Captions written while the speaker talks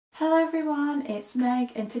everyone, it's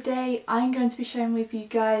Meg and today I'm going to be sharing with you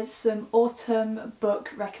guys some autumn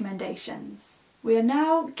book recommendations. We are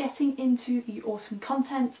now getting into the autumn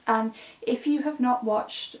content, and if you have not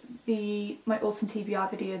watched my autumn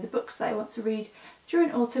TBR video, the books that I want to read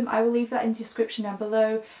during autumn, I will leave that in the description down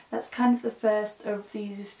below. That's kind of the first of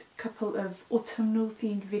these couple of autumnal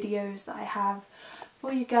themed videos that I have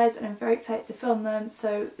for you guys, and I'm very excited to film them.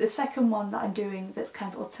 So the second one that I'm doing that's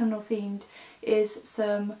kind of autumnal themed is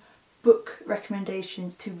some book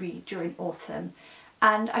recommendations to read during autumn.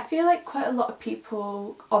 And I feel like quite a lot of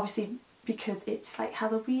people, obviously because it's like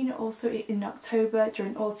Halloween also in October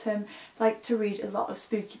during autumn, like to read a lot of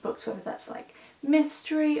spooky books, whether that's like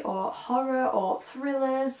mystery or horror or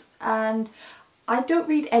thrillers, and I don't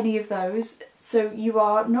read any of those, so you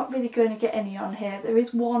are not really going to get any on here. There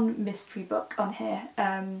is one mystery book on here,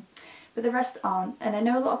 but the rest aren't. And I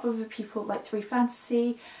know a lot of other people like to read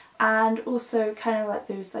fantasy and also kind of like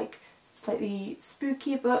those like slightly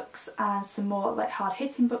spookier books and some more like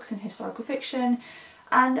hard-hitting books in historical fiction.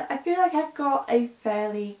 And I feel like I've got a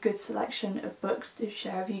fairly good selection of books to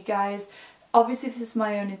share with you guys. Obviously this is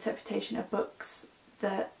my own interpretation of books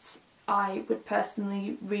that I would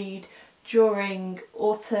personally read during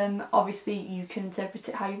autumn. Obviously you can interpret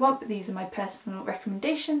it how you want, but these are my personal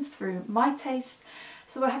recommendations through my taste.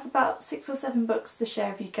 So I have about 6 or 7 books to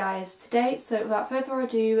share with you guys today, so without further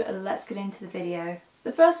ado, let's get into the video.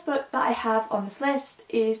 The first book that I have on this list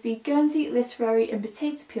is the Guernsey Literary and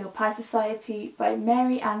Potato Peel Pie Society by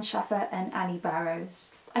Mary Ann Shaffer and Annie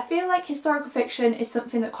Barrows. I feel like historical fiction is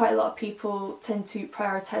something that quite a lot of people tend to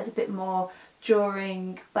prioritise a bit more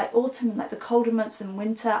during like autumn and like the colder months and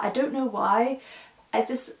winter. I don't know why.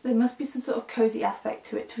 There must be some sort of cosy aspect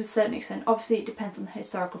to it to a certain extent. Obviously it depends on the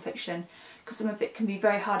historical fiction, because some of it can be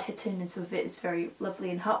very hard hitting and some of it is very lovely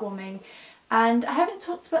and heartwarming. And I haven't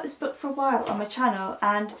talked about this book for a while on my channel,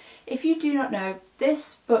 and if you do not know,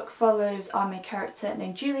 this book follows our main character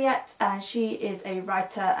named Juliet, and she is a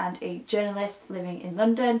writer and a journalist living in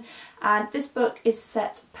London, and this book is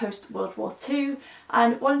set post World War II,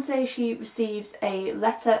 and one day she receives a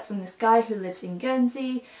letter from this guy who lives in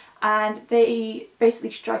Guernsey, and they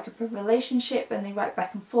basically strike up a relationship and they write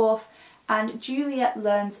back and forth, and Juliet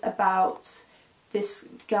learns about this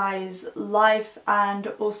guy's life and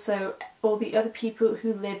also all the other people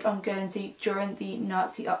who lived on Guernsey during the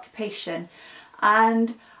Nazi occupation.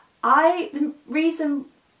 And the reason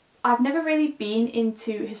I've never really been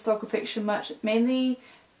into historical fiction much, mainly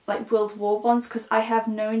like World War ones, because I have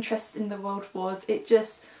no interest in the World Wars. It's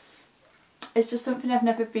just something I've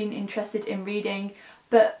never been interested in reading,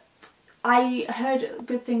 but I heard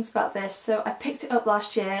good things about this, so I picked it up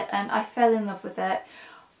last year and I fell in love with it.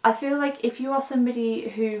 I feel like if you are somebody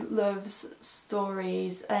who loves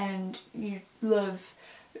stories and you love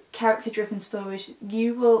character-driven stories,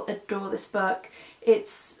 you will adore this book.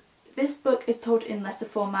 This book is told in letter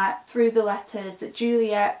format through the letters that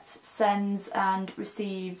Juliet sends and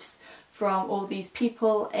receives from all these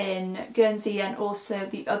people in Guernsey and also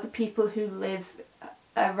the other people who live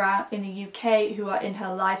around in the UK who are in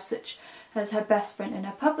her life, such as her best friend and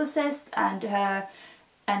her publicist and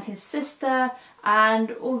his sister and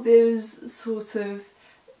all those sort of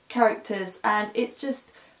characters, and it's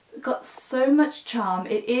just got so much charm.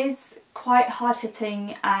 It is quite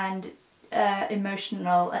hard-hitting and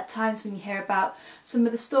emotional at times when you hear about some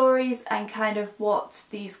of the stories and kind of what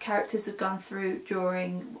these characters have gone through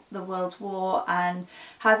during the World War and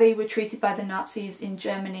how they were treated by the Nazis in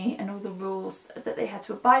Germany and all the rules that they had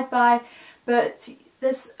to abide by. But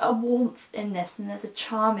there's a warmth in this and there's a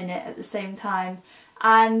charm in it at the same time,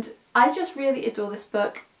 and I just really adore this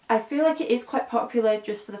book. I feel like it is quite popular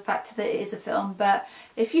just for the fact that it is a film, but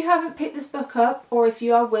if you haven't picked this book up, or if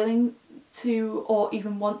you are willing to or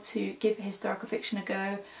even want to give historical fiction a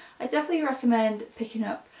go, I definitely recommend picking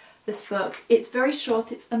up this book. It's very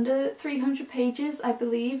short, it's under 300 pages I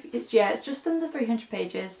believe. It's just under 300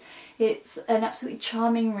 pages. It's an absolutely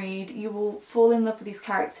charming read. You will fall in love with these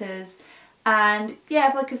characters, and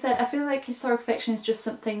yeah, like I said, I feel like historical fiction is just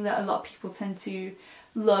something that a lot of people tend to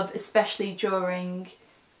love, especially during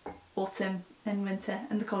autumn and winter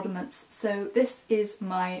and the colder months. So this is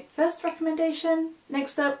my first recommendation.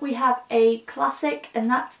 Next up we have a classic, and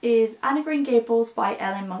that is Anne of Green Gables by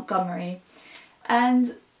Ellen Montgomery.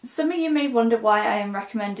 And some of you may wonder why I am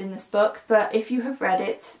recommending this book, but if you have read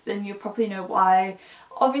it then you'll probably know why.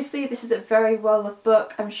 Obviously this is a very well loved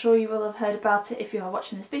book. I'm sure you will have heard about it if you are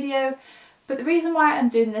watching this video, but the reason why I'm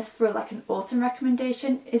doing this for like an autumn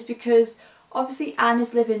recommendation is because obviously Anne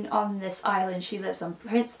is living on this island. She lives on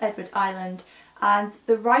Prince Edward Island, and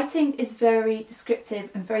the writing is very descriptive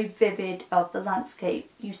and very vivid of the landscape.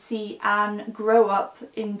 You see Anne grow up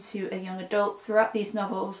into a young adult throughout these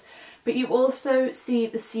novels, but you also see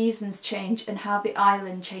the seasons change and how the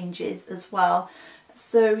island changes as well.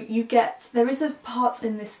 So there is a part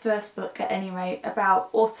in this first book at any rate about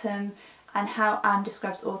autumn and how Anne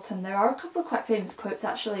describes autumn. There are a couple of quite famous quotes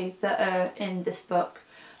actually that are in this book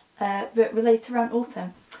that relate around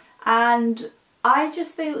autumn, and I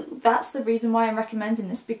just think that's the reason why I'm recommending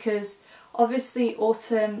this, because obviously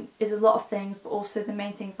autumn is a lot of things, but also the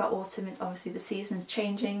main thing about autumn is obviously the seasons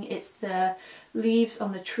changing. It's the leaves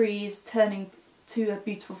on the trees turning to a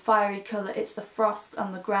beautiful fiery colour, it's the frost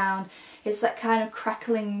on the ground, it's that kind of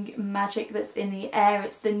crackling magic that's in the air,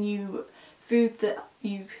 it's the new food that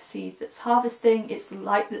you see that's harvesting, it's the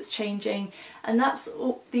light that's changing, and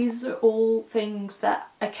these are all things that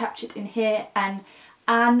are captured in here. And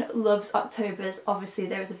Anne loves Octobers. Obviously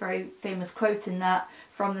there is a very famous quote in that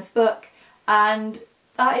from this book, and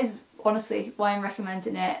that is honestly why I'm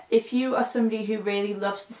recommending it. If you are somebody who really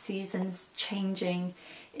loves the seasons changing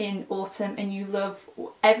in autumn and you love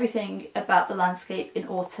everything about the landscape in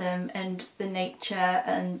autumn and the nature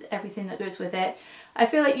and everything that goes with it, I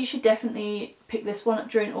feel like you should definitely pick this one up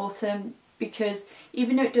during autumn, because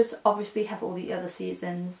even though it does obviously have all the other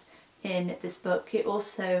seasons in this book, it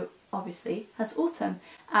also obviously has autumn.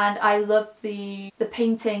 And I love the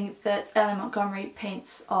painting that Ellen Montgomery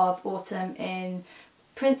paints of autumn in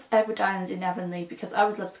Prince Edward Island in Avonlea, because I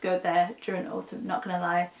would love to go there during autumn, not gonna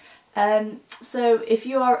lie. So if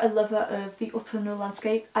you are a lover of the autumnal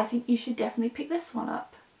landscape, I think you should definitely pick this one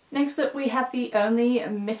up. Next up we have the only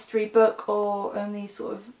mystery book, or only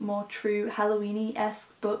sort of more true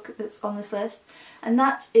Halloween-y-esque book that's on this list, and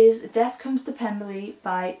that is Death Comes to Pemberley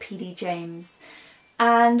by P.D. James.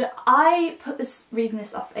 And I reading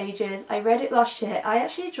this off ages. I read it last year. I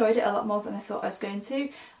actually enjoyed it a lot more than I thought I was going to,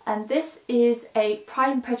 and this is a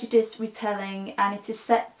Pride and Prejudice retelling, and it is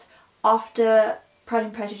set after Pride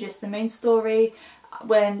and Prejudice, the main story,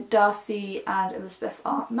 when Darcy and Elizabeth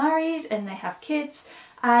are married and they have kids.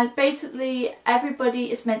 And basically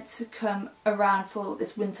everybody is meant to come around for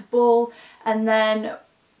this winter ball, and then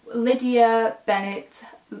Lydia Bennet,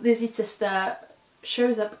 Lizzie's sister,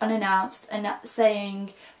 shows up unannounced and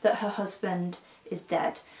saying that her husband is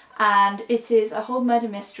dead. And it is a whole murder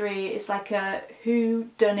mystery. It's like a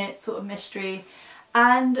who-done-it sort of mystery,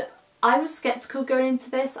 and I was sceptical going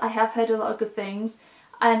into this. I have heard a lot of good things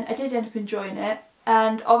and I did end up enjoying it.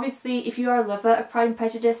 And obviously if you are a lover of Pride and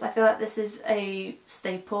Prejudice, I feel like this is a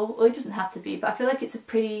staple. Well, it doesn't have to be, but I feel like it's a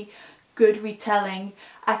pretty good retelling.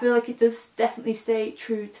 I feel like it does definitely stay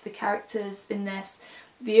true to the characters in this.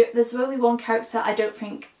 There's only one character I don't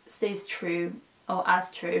think stays true, or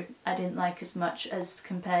as true, I didn't like as much as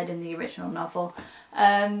compared in the original novel.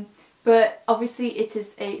 But obviously it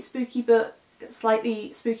is a spooky book,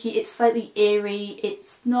 slightly spooky, it's slightly eerie,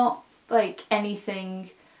 it's not like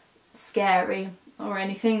anything scary or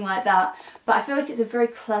anything like that, but I feel like it's a very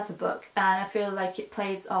clever book, and I feel like it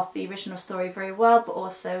plays off the original story very well, but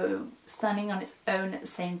also standing on its own at the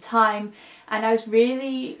same time. And I was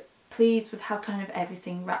really pleased with how kind of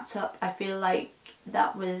everything wrapped up. I feel like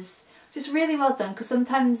that was just really well done, because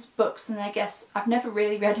sometimes books, and I guess I've never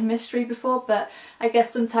really read a mystery before, but I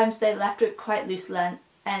guess sometimes they're left at quite loose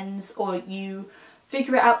ends, or you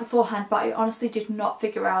figure it out beforehand, but I honestly did not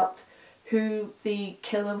figure out who the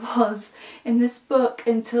killer was in this book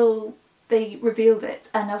until they revealed it,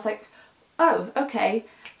 and I was like, oh, okay.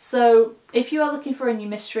 So if you are looking for a new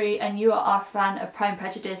mystery and you are a fan of Pride and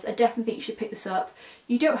Prejudice, I definitely think you should pick this up.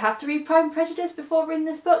 You don't have to read Pride and Prejudice before reading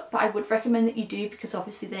this book, but I would recommend that you do, because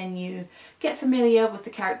obviously then you get familiar with the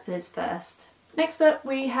characters first. Next up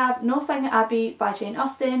we have Northanger Abbey by Jane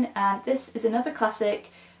Austen, and this is another classic.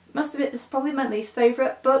 Must admit, this is probably my least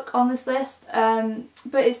favourite book on this list,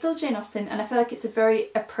 but it's still Jane Austen, and I feel like it's a very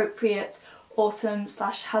appropriate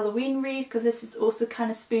autumn/Halloween read, because this is also kind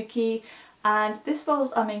of spooky, and this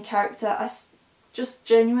follows our main character. I just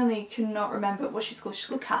genuinely cannot remember what she's called. She's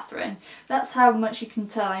called Catherine. That's how much you can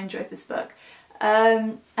tell I enjoyed this book.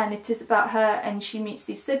 And it is about her, and she meets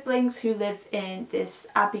these siblings who live in this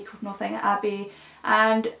abbey called Northanger Abbey,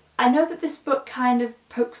 and I know that this book kind of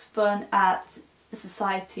pokes fun at the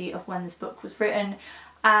society of when this book was written,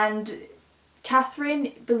 and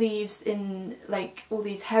Catherine believes in like all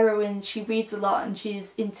these heroines. She reads a lot and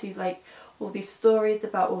she's into like all these stories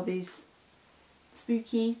about all these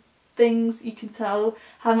spooky things. You can tell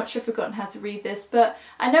how much I've forgotten how to read this, but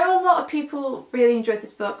I know a lot of people really enjoyed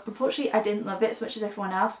this book. Unfortunately I didn't love it as much as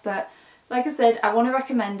everyone else, but like I said, I want to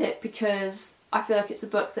recommend it because I feel like it's a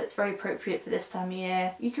book that's very appropriate for this time of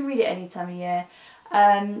year. You can read it any time of year.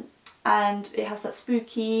 and it has that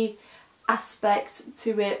spooky aspect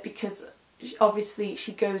to it because obviously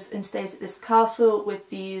she goes and stays at this castle with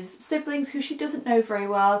these siblings who she doesn't know very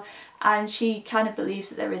well, and she kind of believes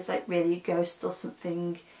that there is like really a ghost or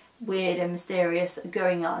something weird and mysterious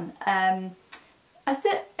going on.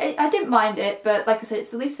 I didn't mind it, but like I said, it's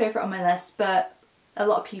the least favourite on my list, but a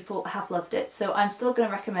lot of people have loved it, so I'm still going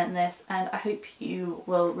to recommend this, and I hope you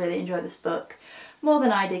will really enjoy this book more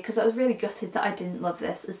than I did, because I was really gutted that I didn't love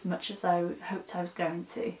this as much as I hoped I was going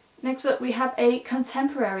to. Next up we have a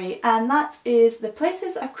contemporary, and that is The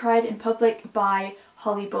Places I've Cried in Public by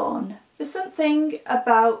Holly Bourne. There's something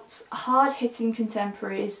about hard-hitting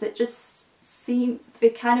contemporaries that just they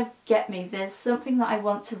kind of get me. There's something that I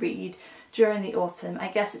want to read during the autumn. I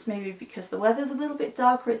guess it's maybe because the weather's a little bit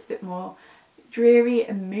darker, it's a bit more dreary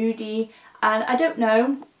and moody, and I don't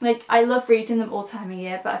know, like I love reading them all time of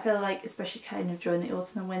year, but I feel like especially kind of during the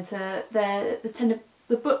autumn and winter they're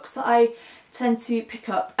the books that I tend to pick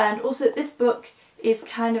up. And also this book is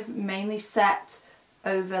kind of mainly set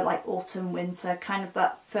over like autumn winter, kind of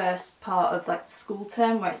that first part of like the school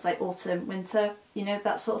term where it's like autumn winter, you know,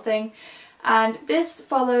 that sort of thing. And this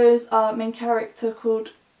follows our main character called,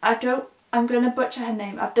 I'm going to butcher her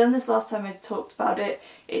name, I've done this last time I talked about it.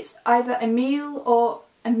 It's either Emile or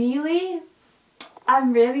Amelie.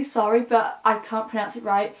 I'm really sorry, but I can't pronounce it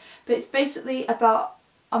right. But it's basically about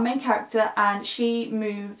our main character, and she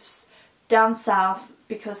moves down south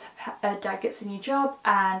because her dad gets a new job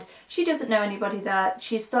and she doesn't know anybody there.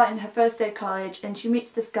 She's starting her first day of college and she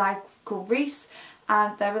meets this guy called Reese,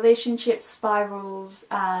 and their relationship spirals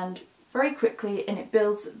and very quickly, and it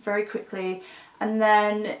builds very quickly. And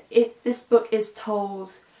then this book is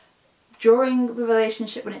told during the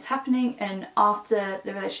relationship when it's happening and after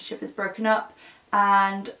the relationship is broken up.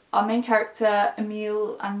 And our main character,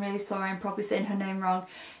 Emile, I'm really sorry, I'm probably saying her name wrong,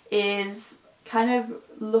 is kind of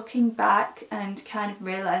looking back and kind of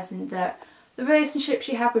realising that the relationship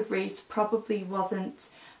she had with Reese probably wasn't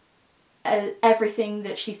everything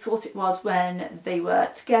that she thought it was when they were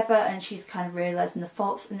together, and she's kind of realising the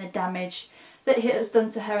faults and the damage that it has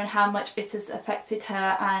done to her and how much it has affected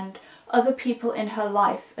her and other people in her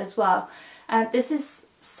life as well. And this is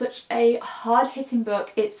such a hard-hitting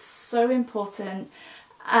book, it's so important,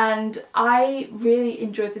 and I really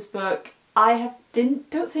enjoyed this book. I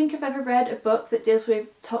don't think I've ever read a book that deals with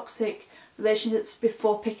toxic relationships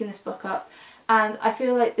before picking this book up, and I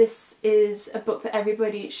feel like this is a book that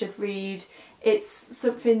everybody should read. It's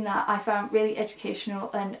something that I found really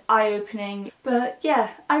educational and eye-opening. But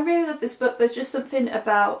yeah, I really love this book. There's just something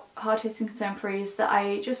about hard-hitting contemporaries that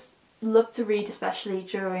I just love to read, especially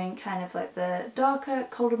during kind of like the darker,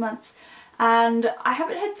 colder months. And I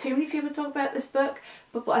haven't heard too many people talk about this book,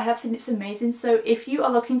 but what I have seen, it's amazing. So if you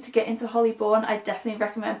are looking to get into Holly Bourne, I definitely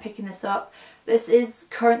recommend picking this up. This is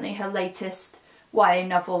currently her latest YA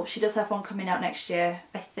novel. She does have one coming out next year,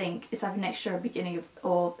 I think. It's either next year or beginning of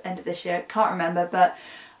or end of this year, can't remember, but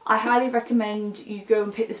I highly recommend you go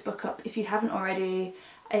and pick this book up if you haven't already.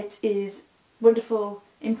 It is wonderful,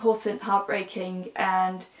 important, heartbreaking,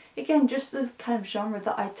 and again, just the kind of genre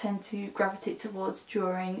that I tend to gravitate towards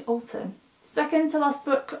during autumn. Second to last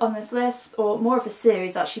book on this list, or more of a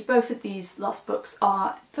series actually, both of these last books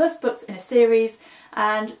are first books in a series,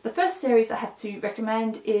 and the first series I have to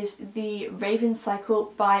recommend is The Raven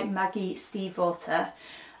Cycle by Maggie Stiefvater.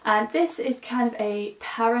 And this is kind of a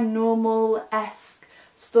paranormal-esque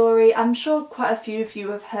story. I'm sure quite a few of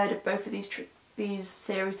you have heard of both of these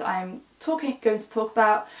series that I'm going to talk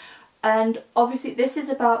about. And obviously this is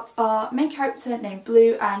about our main character named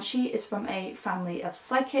Blue, and she is from a family of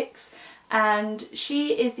psychics, and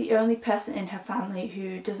she is the only person in her family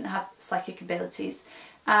who doesn't have psychic abilities.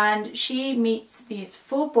 And she meets these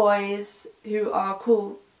 4 boys who are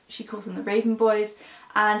she calls them the Raven Boys,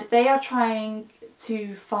 and they are trying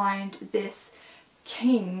to find this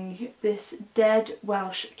king, this dead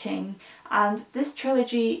Welsh king. And this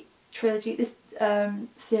this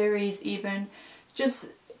series even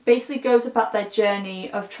just basically goes about their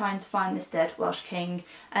journey of trying to find this dead Welsh king,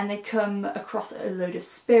 and they come across a load of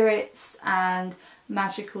spirits and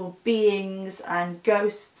magical beings and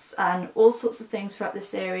ghosts and all sorts of things throughout the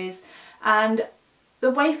series. And the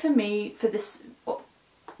way for me for this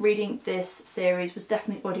reading this series was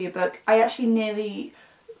definitely audiobook. I actually nearly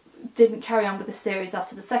didn't carry on with the series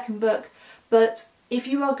after the second book, but if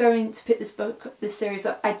you are going to pick this series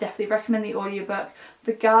up, I definitely recommend the audiobook.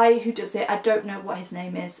 The guy who does it, I don't know what his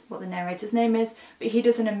name is, what the narrator's name is, but he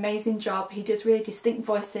does an amazing job. He does really distinct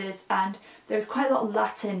voices, and there's quite a lot of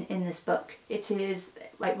Latin in this book. It is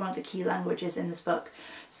like one of the key languages in this book.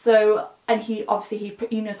 So, and he obviously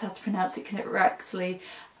he knows how to pronounce it correctly.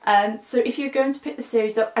 So if you're going to pick the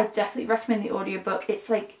series up, I definitely recommend the audiobook. It's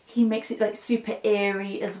like, he makes it like super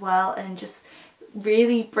eerie as well, and just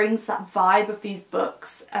really brings that vibe of these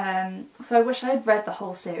books. So I wish I had read the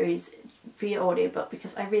whole series via audiobook,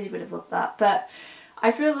 because I really would have loved that. But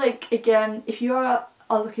I feel like, again, if you are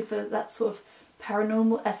looking for that sort of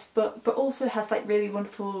paranormal-esque book, but also has like really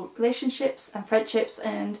wonderful relationships and friendships,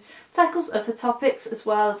 and tackles other topics as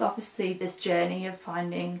well as obviously this journey of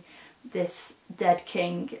finding this dead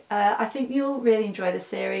king, I think you'll really enjoy the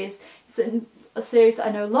series. It's a series that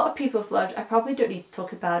I know a lot of people have loved. I probably don't need to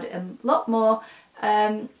talk about it a lot more,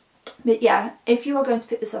 but yeah, if you are going to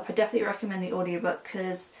pick this up, I definitely recommend the audiobook,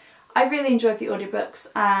 because I really enjoyed the audiobooks,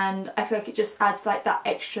 and I feel like it just adds like that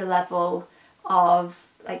extra level of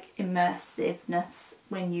like immersiveness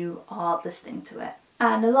when you are listening to it.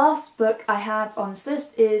 And the last book I have on this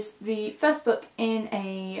list is the first book in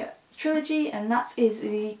a trilogy, and that is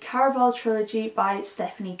the Caraval trilogy by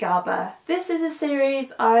Stephanie Garber. This is a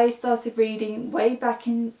series I started reading way back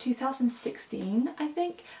in 2016, I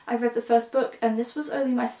think. I read the first book, and this was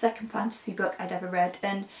only my second fantasy book I'd ever read,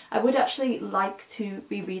 and I would actually like to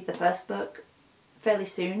reread the first book fairly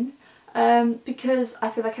soon, because I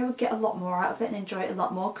feel like I would get a lot more out of it and enjoy it a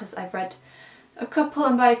lot more, because I've read a couple,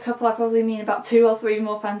 and by a couple I probably mean about 2 or 3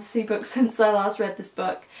 more fantasy books since I last read this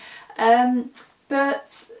book.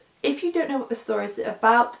 But if you don't know what the story is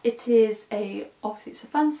about, it is obviously it's a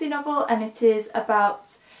fantasy novel, and it is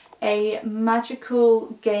about a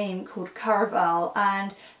magical game called Caraval,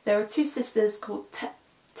 and there are 2 sisters called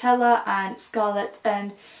Tella and Scarlet,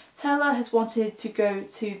 and Tella has wanted to go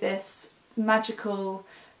to this magical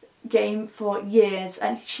game for years,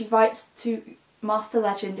 and she writes to Master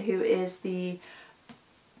Legend, who is the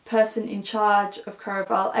person in charge of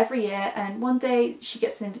Caraval, every year, and one day she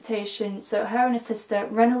gets an invitation, so her and her sister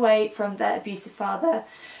run away from their abusive father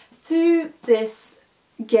to this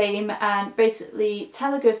game, and basically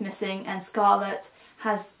Tella goes missing and Scarlet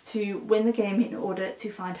has to win the game in order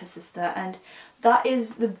to find her sister, and that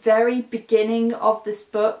is the very beginning of this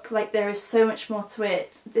book. Like, there is so much more to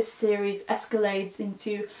it. This series escalates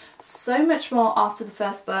into so much more after the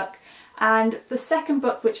first book. And the second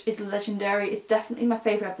book, which is Legendary, is definitely my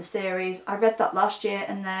favourite of the series. I read that last year,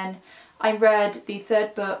 and then I read the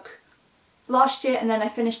third book last year, and then I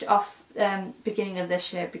finished it off beginning of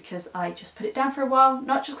this year, because I just put it down for a while.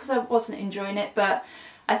 Not just because I wasn't enjoying it, but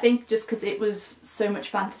I think just because it was so much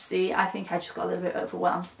fantasy, I think I just got a little bit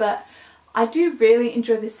overwhelmed. But I do really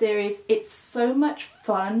enjoy this series. It's so much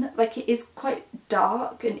fun. Like, it is quite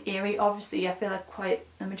dark and eerie. Obviously, I feel like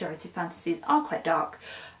the majority of fantasies are quite dark.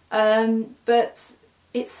 But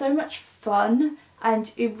it's so much fun,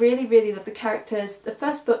 and you really, really love the characters. The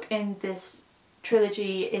first book in this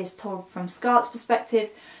trilogy is told from Scarlet's perspective.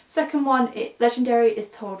 Second one, Legendary, is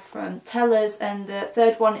told from Tella's, and the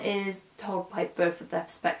third one is told by both of their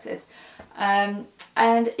perspectives. And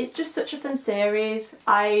it's just such a fun series.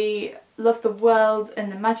 I love the world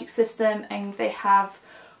and the magic system, and they have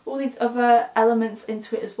all these other elements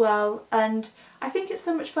into it as well, and I think it's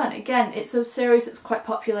so much fun. Again, it's a series that's quite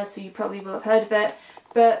popular, so you probably will have heard of it,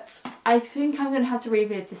 but I think I'm going to have to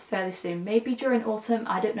reread this fairly soon. Maybe during autumn,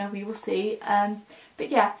 I don't know, we will see. But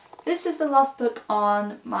yeah, this is the last book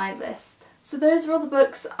on my list. So those are all the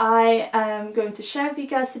books I am going to share with you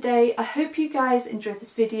guys today. I hope you guys enjoyed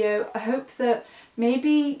this video. I hope that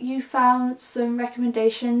maybe you found some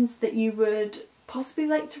recommendations that you would possibly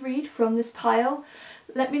like to read from this pile.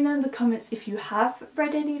 Let me know in the comments if you have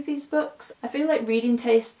read any of these books. I feel like reading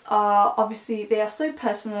tastes are, obviously, they are so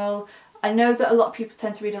personal. I know that a lot of people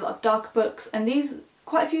tend to read a lot of dark books, and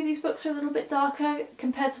quite a few of these books are a little bit darker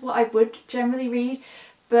compared to what I would generally read,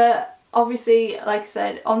 but obviously, like I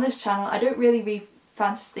said, on this channel I don't really read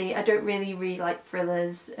fantasy. I don't really read like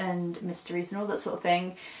thrillers and mysteries and all that sort of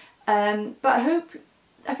thing, but I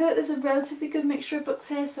feel like there's a relatively good mixture of books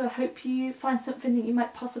here, so I hope you find something that you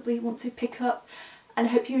might possibly want to pick up, and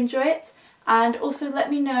I hope you enjoy it. And also let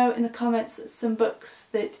me know in the comments some books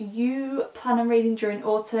that you plan on reading during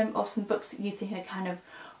autumn, or some books that you think are kind of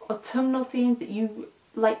autumnal themed that you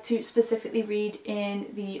like to specifically read in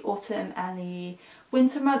the autumn and the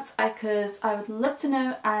winter months, because I would love to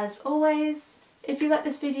know as always. If you like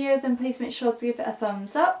this video, then please make sure to give it a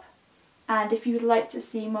thumbs up, and if you would like to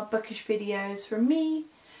see more bookish videos from me,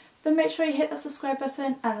 then make sure you hit the subscribe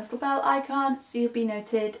button and the little bell icon so you'll be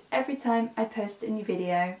noted every time I post a new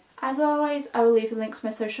video. As always, I will leave the links to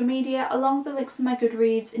my social media along with the links to my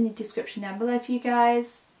Goodreads in the description down below for you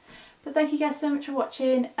guys. But thank you guys so much for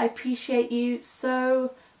watching. I appreciate you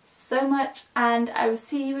so much, and I will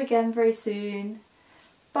see you again very soon.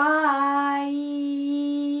 Bye!